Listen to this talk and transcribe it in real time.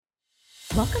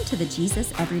Welcome to the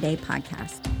Jesus Everyday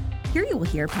podcast. Here you will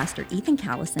hear Pastor Ethan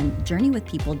Callison journey with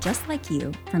people just like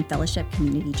you from Fellowship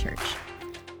Community Church.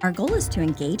 Our goal is to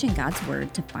engage in God's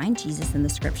Word to find Jesus in the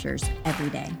Scriptures every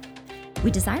day.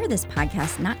 We desire this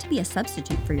podcast not to be a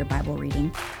substitute for your Bible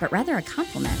reading, but rather a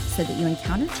complement so that you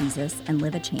encounter Jesus and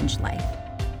live a changed life.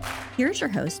 Here's your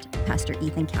host, Pastor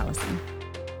Ethan Callison.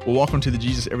 Well, welcome to the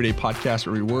Jesus Everyday Podcast,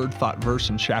 where every word, thought, verse,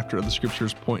 and chapter of the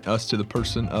Scriptures point us to the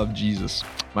person of Jesus.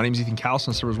 My name is Ethan Callison.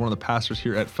 I serve as one of the pastors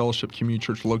here at Fellowship Community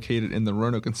Church located in the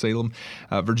Roanoke and Salem,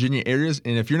 Virginia areas.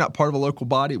 And if you're not part of a local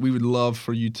body, we would love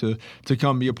for you to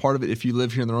come be a part of it if you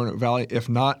live here in the Roanoke Valley. If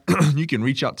not, you can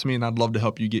reach out to me, and I'd love to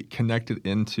help you get connected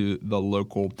into the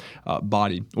local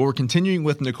body. Well, we're continuing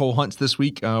with Nicole Hunt's this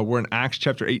week. We're in Acts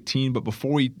chapter 18, but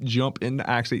before we jump into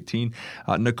Acts 18,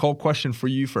 Nicole, question for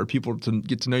you, for people to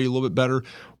get to know you a little bit better.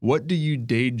 What do you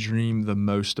daydream the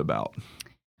most about?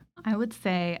 I would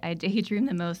say I daydream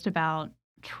the most about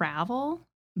travel,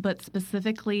 but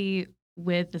specifically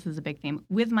this is a big theme,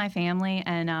 with my family.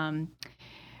 And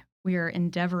we are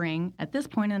endeavoring at this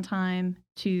point in time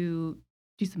to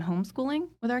do some homeschooling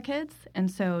with our kids.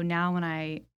 And so now when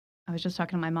I was just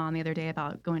talking to my mom the other day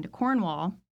about going to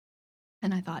Cornwall,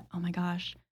 and I thought, oh my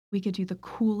gosh, we could do the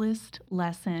coolest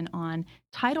lesson on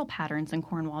tidal patterns in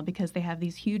Cornwall because they have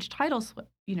these huge tidal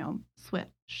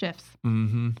shifts.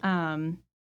 Mm-hmm.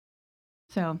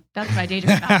 So that's what I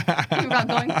daydream about. Thinking about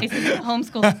going places to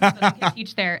homeschool so that I can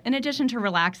teach there, in addition to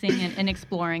relaxing and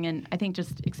exploring. And I think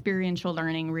just experiential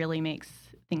learning really makes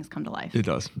things come to life. It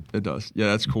does. Yeah,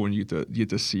 that's cool when you get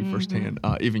to see firsthand.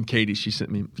 Even Katie,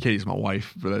 Katie's my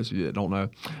wife, for those of you that don't know.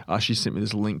 She sent me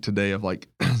this link today of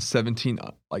 17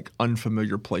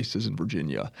 unfamiliar places in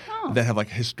Virginia that have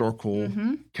historical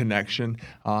connection.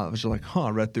 I was just like, I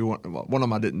read through one of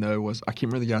them I didn't know was, I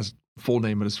can't remember the guy's full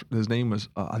name, but his name was,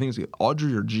 I think it was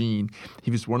Audrey or Gene. He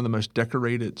was one of the most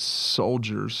decorated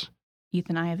soldiers.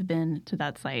 Ethan, I have been to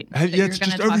that site. Yeah, it's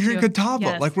just over here in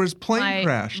Catawba, yes, where his plane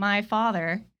crashed. My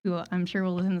father, who I'm sure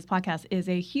will listen to this podcast, is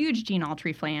a huge Gene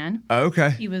Autry fan. Oh, okay.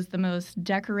 He was the most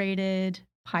decorated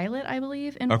pilot, I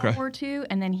believe, in World War II,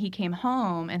 and then he came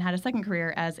home and had a second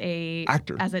career as an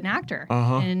actor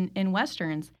in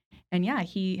westerns. And yeah,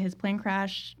 his plane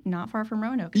crashed not far from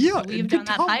Roanoke. Yeah, so we've done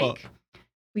that hike.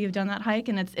 We have done that hike,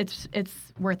 and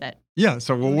it's worth it. Yeah,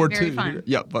 so World War II. Fun.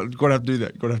 Yeah, but going to have to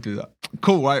do that.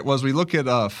 Cool, right? Well, as we look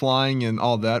at flying and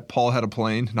all that, Paul had a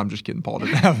plane. And I'm just kidding. Paul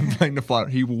didn't have a plane to fly.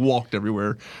 He walked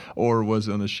everywhere or was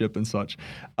on a ship and such.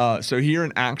 So here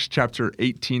in Acts chapter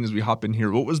 18, as we hop in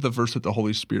here, what was the verse that the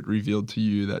Holy Spirit revealed to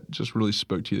you that just really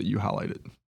spoke to you that you highlighted?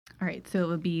 All right, so it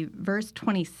would be verse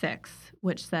 26,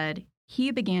 which said,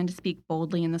 "He began to speak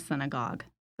boldly in the synagogue.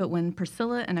 But when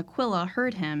Priscilla and Aquila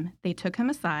heard him, they took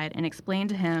him aside and explained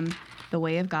to him the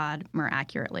way of God more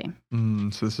accurately."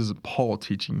 So this is Paul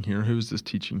teaching here. Who is this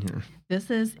teaching here?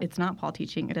 It's not Paul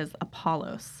teaching. It is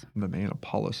Apollos. The man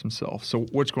Apollos himself. So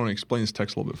what's going to explain this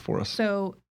text a little bit for us?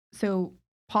 So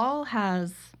Paul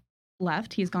has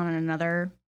left. He's gone on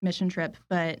another mission trip,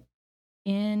 but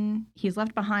he's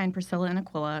left behind Priscilla and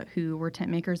Aquila, who were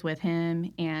tent makers with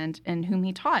him and whom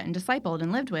he taught and discipled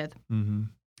and lived with. Mm-hmm.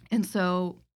 And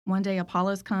so one day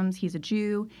Apollos comes. He's a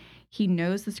Jew. He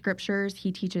knows the Scriptures.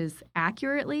 He teaches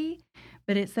accurately,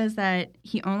 but it says that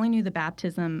he only knew the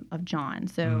baptism of John.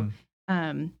 So,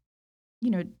 again,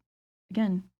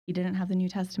 he didn't have the New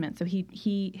Testament. So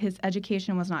his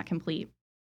education was not complete.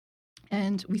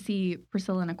 And we see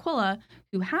Priscilla and Aquila,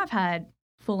 who have had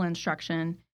full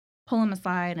instruction, pull him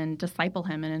aside and disciple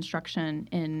him in instruction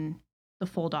in the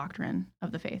full doctrine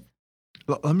of the faith.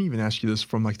 Let me even ask you this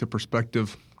from the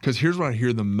perspective, because here's what I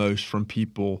hear the most from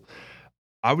people.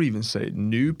 I would even say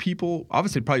new people, I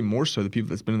would say probably more so the people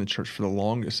that's been in the church for the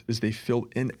longest, is they feel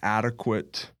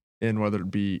inadequate in whether it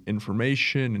be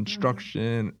information,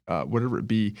 instruction, whatever it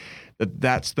be.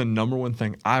 That's the number one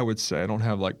thing I would say. I don't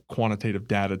have quantitative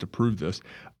data to prove this,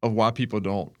 of why people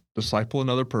don't disciple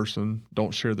another person,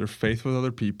 don't share their faith with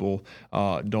other people,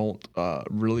 don't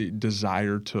really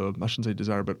desire to, I shouldn't say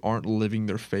desire, but aren't living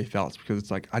their faith out. It's because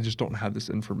it's I just don't have this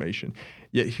information.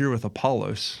 Yet here with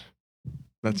Apollos,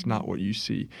 that's not what you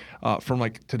see. From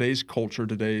today's culture,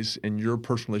 and your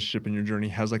personal relationship and your journey,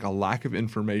 has a lack of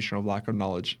information, a lack of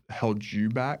knowledge held you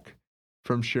back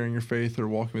from sharing your faith or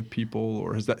walking with people?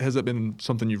 Or has that been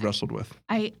something you've wrestled with?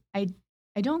 I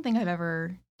don't think I've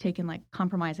ever taken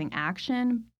compromising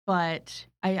action, but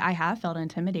I have felt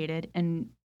intimidated, and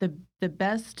the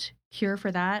best cure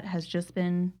for that has just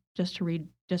been to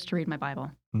read my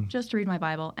Bible, just to read my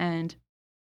Bible. And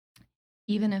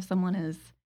even if someone is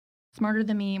smarter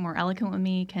than me, more eloquent than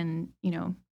me, can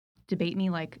debate me,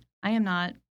 I am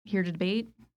not here to debate.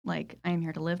 like I am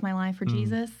here to live my life for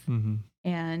Jesus. Mm-hmm.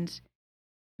 And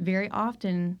very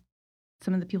often,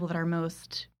 some of the people that are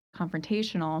most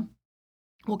confrontational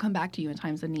will come back to you in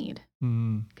times of need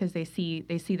because they see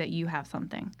that you have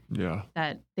something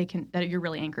that you're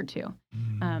really anchored to.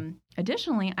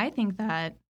 Additionally, I think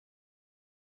that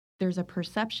there's a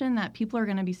perception that people are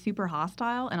going to be super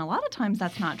hostile, and a lot of times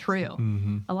that's not true.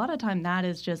 Mm-hmm. A lot of time that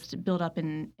is just built up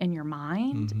in your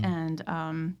mind,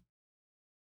 and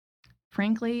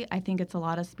frankly, I think it's a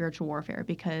lot of spiritual warfare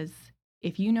because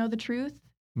if you know the truth,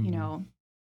 you know,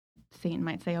 Satan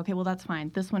might say, okay, well, that's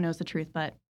fine. This one knows the truth,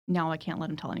 but now I can't let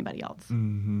him tell anybody else.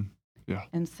 Mm-hmm. Yeah.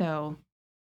 And so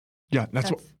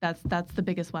that's the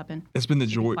biggest weapon. It's been the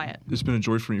joy. It's been a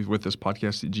joy for me with this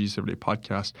podcast, the Jesus Everyday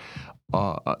Podcast.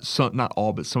 Not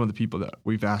all, but some of the people that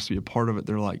we've asked to be a part of it,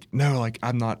 they're like, no, like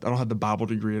I don't have the Bible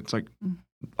degree. It's like,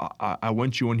 I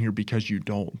want you on here because you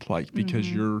don't, like,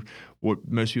 because you're what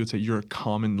most people would say, you're a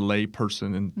common lay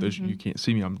person. And you can't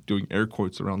see me. I'm doing air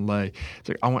quotes around lay. It's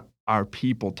like, I want our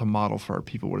people to model for our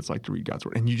people what it's like to read God's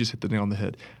word. And you just hit the nail on the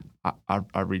head.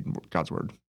 I read God's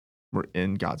word. We're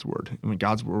in God's word. And when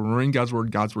we're in God's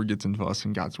word gets into us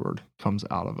and God's word comes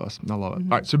out of us. And I love it.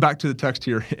 All right, so back to the text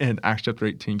here in Acts chapter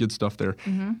 18. Good stuff there.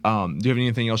 Do you have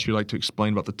anything else you'd like to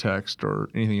explain about the text or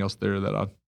anything else there that I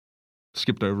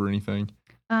skipped over or anything?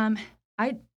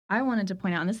 I wanted to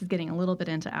point out, and this is getting a little bit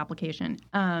into application,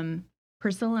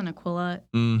 Priscilla and Aquila,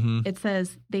 it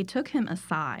says they took him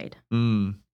aside.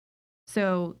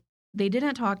 So they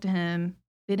didn't talk to him.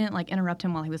 They didn't like interrupt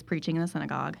him while he was preaching in the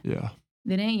synagogue. Yeah.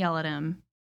 They didn't yell at him.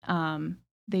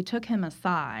 They took him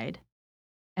aside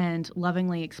and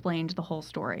lovingly explained the whole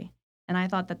story. And I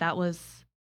thought that was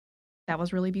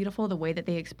really beautiful, the way that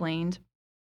they explained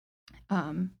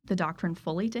the doctrine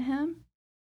fully to him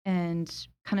and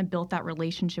kind of built that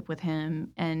relationship with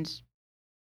him. And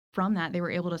from that, they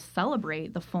were able to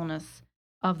celebrate the fullness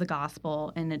of the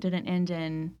gospel, and it didn't end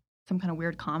in some kind of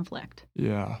weird conflict.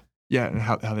 Yeah. Yeah, and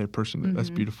how they approach it.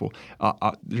 That's beautiful.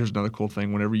 There's another cool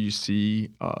thing. Whenever you see,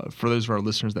 for those of our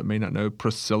listeners that may not know,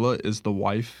 Priscilla is the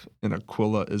wife and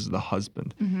Aquila is the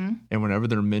husband. And whenever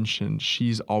they're mentioned,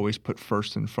 she's always put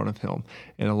first in front of him.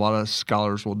 And a lot of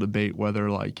scholars will debate whether,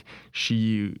 like,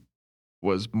 she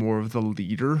was more of the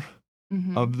leader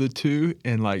of the two,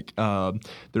 and like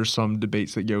there's some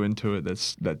debates that go into it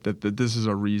that this is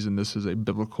a reason, this is a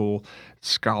biblical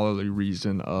scholarly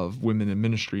reason of women in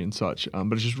ministry and such,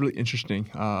 but it's just really interesting.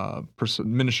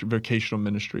 Ministry, vocational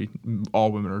ministry,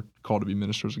 all women are called to be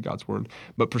ministers of God's word,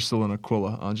 but Priscilla and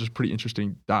Aquila, just pretty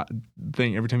interesting that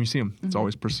thing. Every time you see them, it's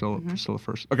always Priscilla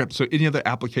first. Okay, so any other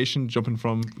application, jumping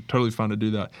from, totally fine to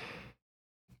do that.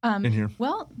 In here.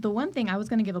 Well, the one thing I was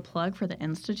going to give a plug for the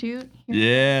Institute.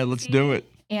 Yeah, let's do it.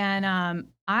 And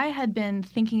I had been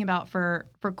thinking about for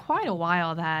quite a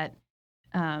while that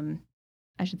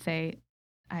I should say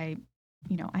I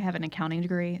have an accounting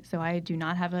degree, so I do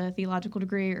not have a theological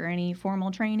degree or any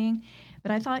formal training.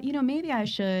 But I thought, maybe I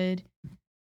should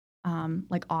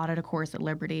like audit a course at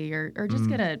Liberty or just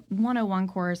get a 101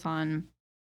 course on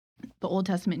the Old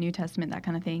Testament, New Testament, that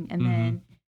kind of thing. And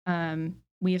then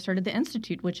we have started the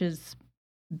Institute, which is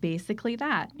basically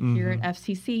that here at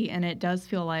FCC, and it does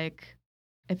feel like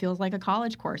a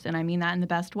college course, and I mean that in the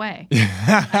best way. But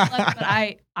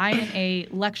I am a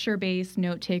lecture-based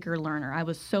note-taker learner. I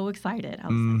was so excited. I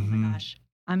was like, oh my gosh,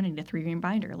 I'm going to need a 3-ring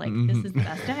binder. Like, this is the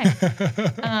best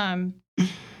day.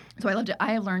 So I loved it.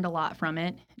 I have learned a lot from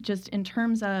it, just in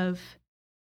terms of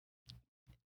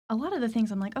a lot of the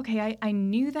things I'm like, okay, I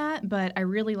knew that, but I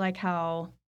really like how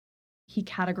he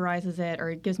categorizes it, or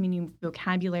it gives me new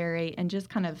vocabulary, and just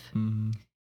kind of,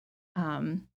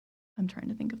 I'm trying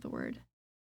to think of the word,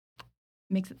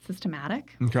 makes it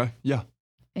systematic. Okay, yeah.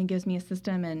 And gives me a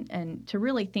system and to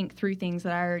really think through things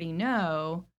that I already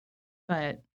know,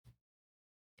 but.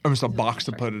 Almost a box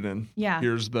to put it in. Yeah.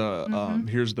 Here's the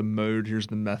here's the mode, here's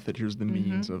the method, here's the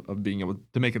means of being able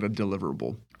to make it a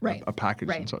deliverable, a package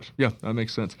and such. Yeah, that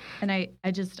makes sense. And I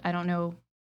don't know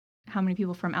how many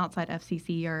people from outside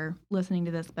FCC are listening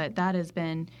to this, but that has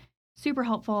been super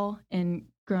helpful in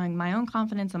growing my own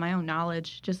confidence and my own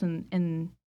knowledge just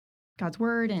in God's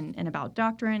word and about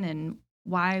doctrine and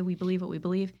why we believe what we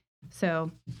believe.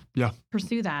 So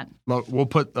pursue that. We'll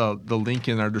put the link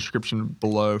in our description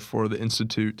below for the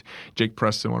Institute. Jake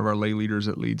Preston, one of our lay leaders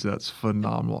that leads that's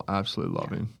phenomenal. Absolutely love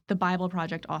him. The Bible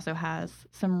Project also has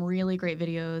some really great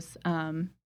videos.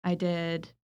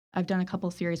 I've done a couple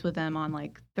series with them on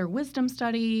like their wisdom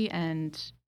study and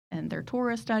their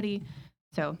Torah study.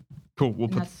 So cool.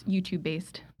 That's YouTube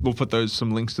based. We'll put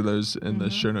some links to those in the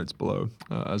show notes below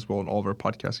as well on all of our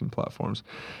podcasting platforms.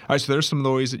 All right, so there's some of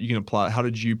the ways that you can apply it. How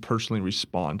did you personally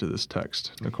respond to this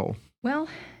text, Nicole? Well,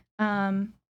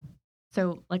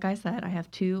 so like I said, I have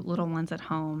 2 little ones at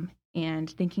home, and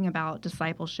thinking about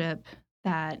discipleship,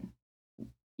 that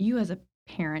you as a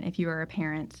parent, if you are a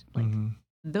parent, like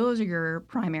those are your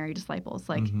primary disciples.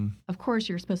 Like, of course,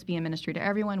 you're supposed to be in ministry to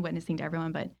everyone, witnessing to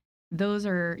everyone, but those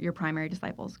are your primary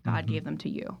disciples. God gave them to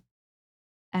you.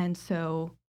 And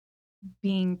so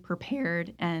being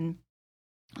prepared, and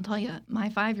I'll tell you, my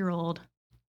 5-year-old,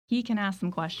 he can ask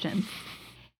some questions.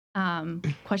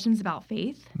 Questions about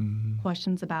faith,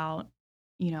 questions about,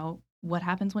 what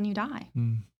happens when you die.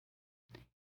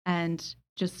 And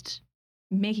just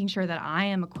making sure that I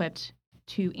am equipped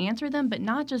to answer them, but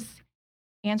not just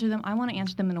answer them. I want to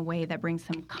answer them in a way that brings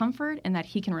him comfort and that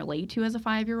he can relate to as a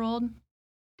 5-year-old.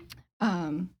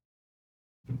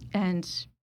 And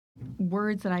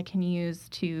words that I can use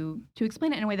to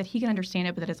explain it in a way that he can understand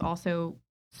it, but that is also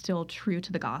still true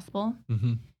to the gospel.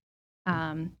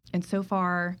 And so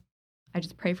far, I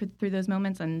just pray through those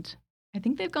moments, and I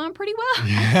think they've gone pretty well.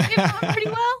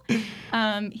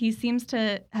 He seems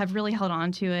to have really held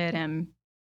on to it, and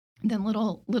then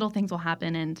little things will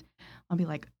happen, and I'll be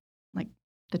like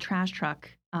the trash truck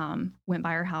went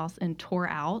by our house and tore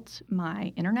out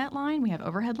my internet line. We have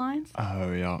overhead lines.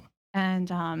 Oh, yeah. And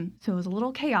so it was a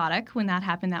little chaotic when that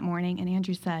happened that morning. And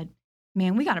Andrew said,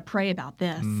 man, we got to pray about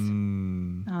this.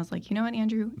 And I was like, you know what,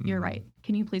 Andrew, you're right.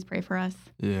 Can you please pray for us?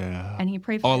 Yeah. And he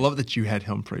prayed for us. Oh, I love that you had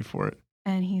him pray for it.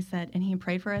 And he said, and he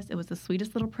prayed for us. It was the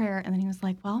sweetest little prayer. And then he was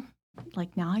like, well,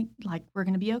 now, we're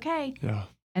going to be okay. Yeah.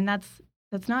 And that's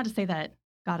not to say that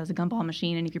God is a gumball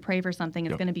machine, and if you pray for something,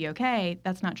 it's going to be okay.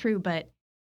 That's not true. But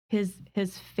his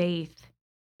faith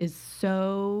is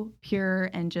so pure,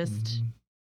 and just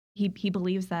he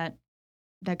believes that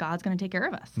God's going to take care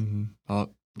of us.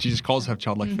 Jesus calls us to have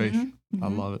childlike faith. I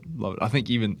love it. Love it. I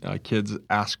think even kids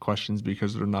ask questions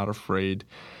because they're not afraid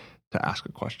to ask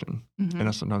a question. And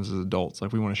us sometimes as adults,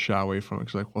 we want to shy away from it.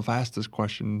 Because well, if I ask this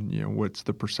question, what's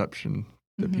the perception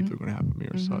that people are going to have of me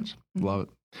or such? Love it.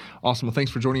 Awesome. Well,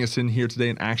 thanks for joining us in here today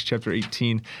in Acts chapter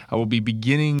 18. I will be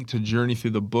beginning to journey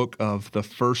through the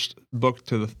first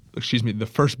book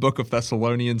of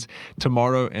Thessalonians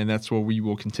tomorrow, and that's where we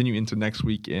will continue into next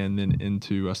week and then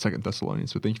into 2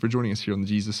 Thessalonians. So thank you for joining us here on the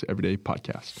Jesus Everyday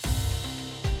Podcast.